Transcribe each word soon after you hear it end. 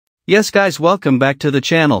Yes guys, welcome back to the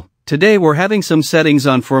channel. Today we're having some settings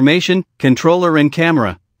on formation, controller and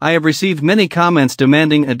camera. I have received many comments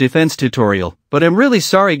demanding a defense tutorial, but I'm really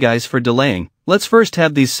sorry guys for delaying. Let's first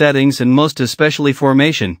have these settings and most especially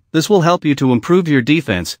formation. This will help you to improve your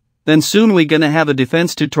defense. Then soon we're gonna have a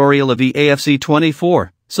defense tutorial of EAFC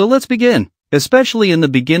 24. So let's begin. Especially in the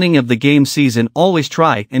beginning of the game season, always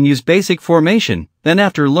try and use basic formation. Then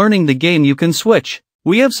after learning the game you can switch.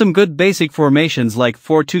 We have some good basic formations like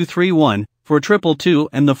 4-2-3-1, 4-2-2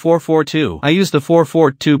 and the 4-4-2. I use the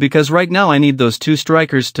 4-4-2 because right now I need those two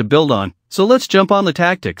strikers to build on. So let's jump on the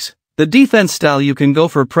tactics. The defense style, you can go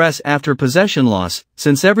for press after possession loss.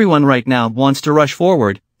 Since everyone right now wants to rush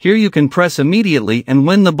forward, here you can press immediately and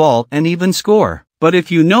win the ball and even score. But if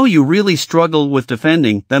you know you really struggle with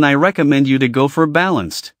defending, then I recommend you to go for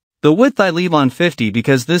balanced. The width I leave on 50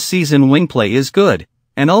 because this season wing play is good.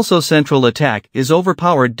 And also central attack is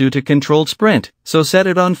overpowered due to controlled sprint, so set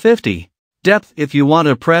it on 50. Depth, if you want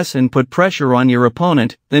to press and put pressure on your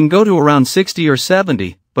opponent, then go to around 60 or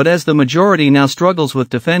 70, but as the majority now struggles with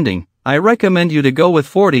defending, I recommend you to go with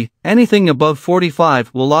 40. Anything above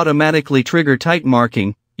 45 will automatically trigger tight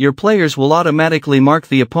marking. Your players will automatically mark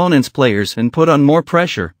the opponent's players and put on more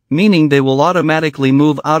pressure, meaning they will automatically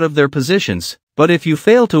move out of their positions. But if you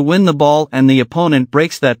fail to win the ball and the opponent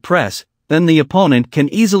breaks that press, then the opponent can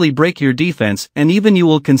easily break your defense and even you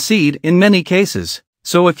will concede in many cases.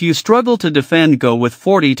 So if you struggle to defend, go with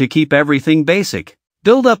 40 to keep everything basic.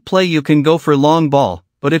 Build-up play, you can go for long ball,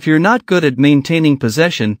 but if you're not good at maintaining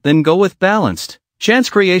possession, then go with balanced. Chance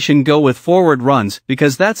creation, go with forward runs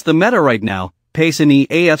because that's the meta right now. Pace in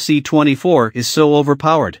EAFC 24 is so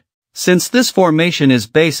overpowered. Since this formation is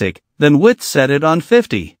basic, then width set it on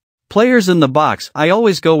 50. Players in the box, I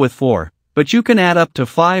always go with 4. But you can add up to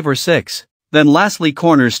 5 or 6. Then lastly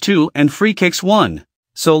corners 2 and free kicks 1.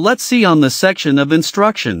 So let's see on the section of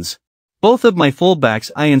instructions. Both of my fullbacks,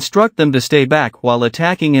 I instruct them to stay back while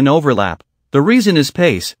attacking in overlap. The reason is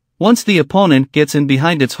pace. Once the opponent gets in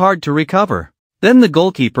behind, it's hard to recover. Then the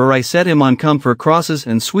goalkeeper, I set him on come for crosses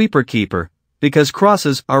and sweeper keeper, because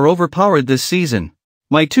crosses are overpowered this season.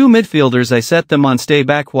 My two midfielders, I set them on stay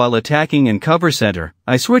back while attacking and cover center.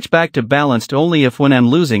 I switch back to balanced only if when I'm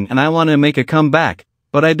losing and I want to make a comeback,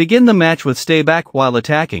 but I begin the match with stay back while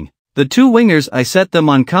attacking. The two wingers, I set them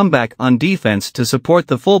on comeback on defense to support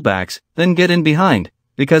the fullbacks, then get in behind,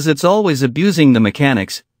 because it's always abusing the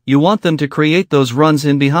mechanics. You want them to create those runs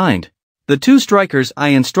in behind. The two strikers, I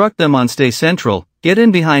instruct them on stay central, get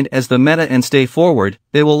in behind as the meta and stay forward.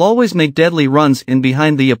 They will always make deadly runs in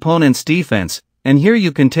behind the opponent's defense. And here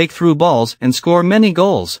you can take through balls and score many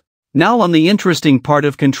goals. Now on the interesting part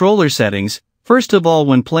of controller settings. First of all,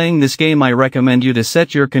 when playing this game I recommend you to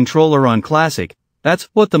set your controller on classic. That's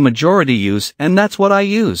what the majority use and that's what I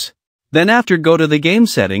use. Then after go to the game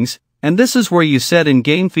settings, and this is where you set in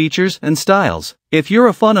game features and styles. If you're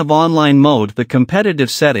a fan of online mode, the competitive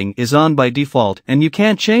setting is on by default and you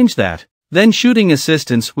can't change that. Then shooting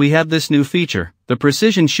assistance, we have this new feature, the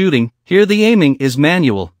precision shooting. Here the aiming is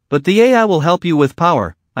manual. But the AI will help you with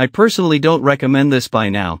power. I personally don't recommend this by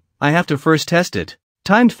now. I have to first test it.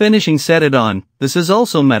 Timed finishing, set it on. This is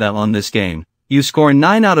also meta on this game. You score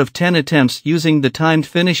 9 out of 10 attempts using the timed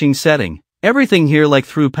finishing setting. Everything here like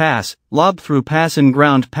through pass, lob through pass and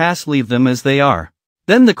ground pass, leave them as they are.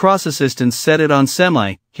 Then the cross assistance, set it on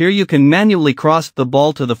semi. Here you can manually cross the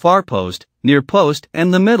ball to the far post, near post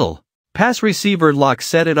and the middle. Pass receiver lock,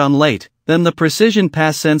 set it on late. Then the precision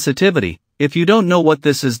pass sensitivity. If you don't know what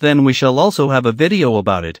this is, then we shall also have a video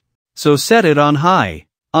about it. So set it on high.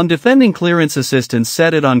 On defending clearance assistance,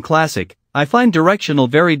 set it on classic. I find directional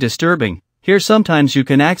very disturbing. Here sometimes you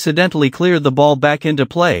can accidentally clear the ball back into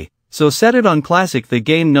play. So set it on classic, the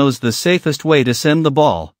game knows the safest way to send the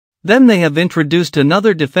ball. Then they have introduced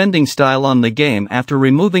another defending style on the game after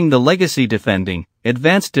removing the legacy defending.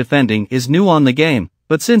 Advanced defending is new on the game,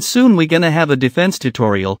 but since soon we gonna have a defense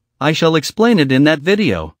tutorial, I shall explain it in that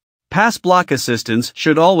video. Pass block assistance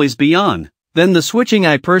should always be on. Then the switching,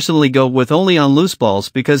 I personally go with only on loose balls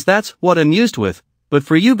because that's what I'm used with. But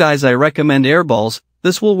for you guys I recommend air balls,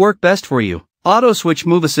 this will work best for you. Auto switch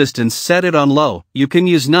move assistance, set it on low. You can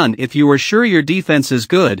use none if you are sure your defense is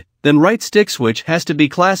good. Then right stick switch has to be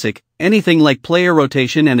classic. Anything like player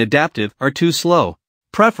rotation and adaptive are too slow.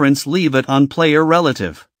 Preference, leave it on player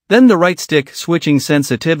relative. Then the right stick switching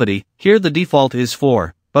sensitivity, here the default is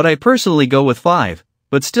 4, but I personally go with 5.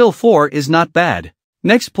 But still 4 is not bad.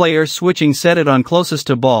 Next player switching, set it on closest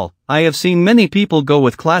to ball. I have seen many people go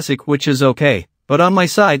with classic, which is okay, but on my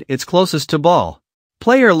side it's closest to ball.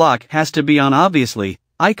 Player lock has to be on obviously.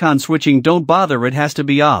 Icon switching, don't bother, it has to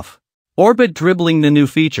be off. Orbit dribbling, the new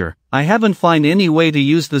feature. I haven't find any way to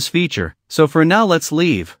use this feature, so for now let's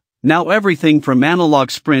leave. Now everything from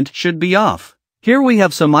analog sprint should be off. Here we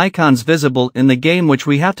have some icons visible in the game which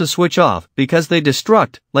we have to switch off because they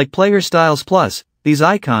destruct, like player styles plus, these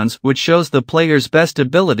icons which shows the player's best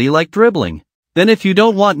ability like dribbling. Then if you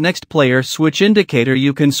don't want next player switch indicator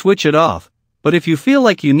you can switch it off, but if you feel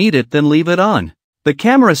like you need it then leave it on. The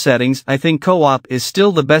camera settings, I think co-op is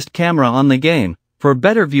still the best camera on the game, for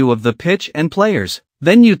better view of the pitch and players.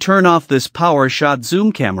 Then you turn off this power shot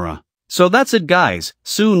zoom camera. So that's it guys,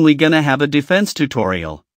 soon we gonna have a defense tutorial.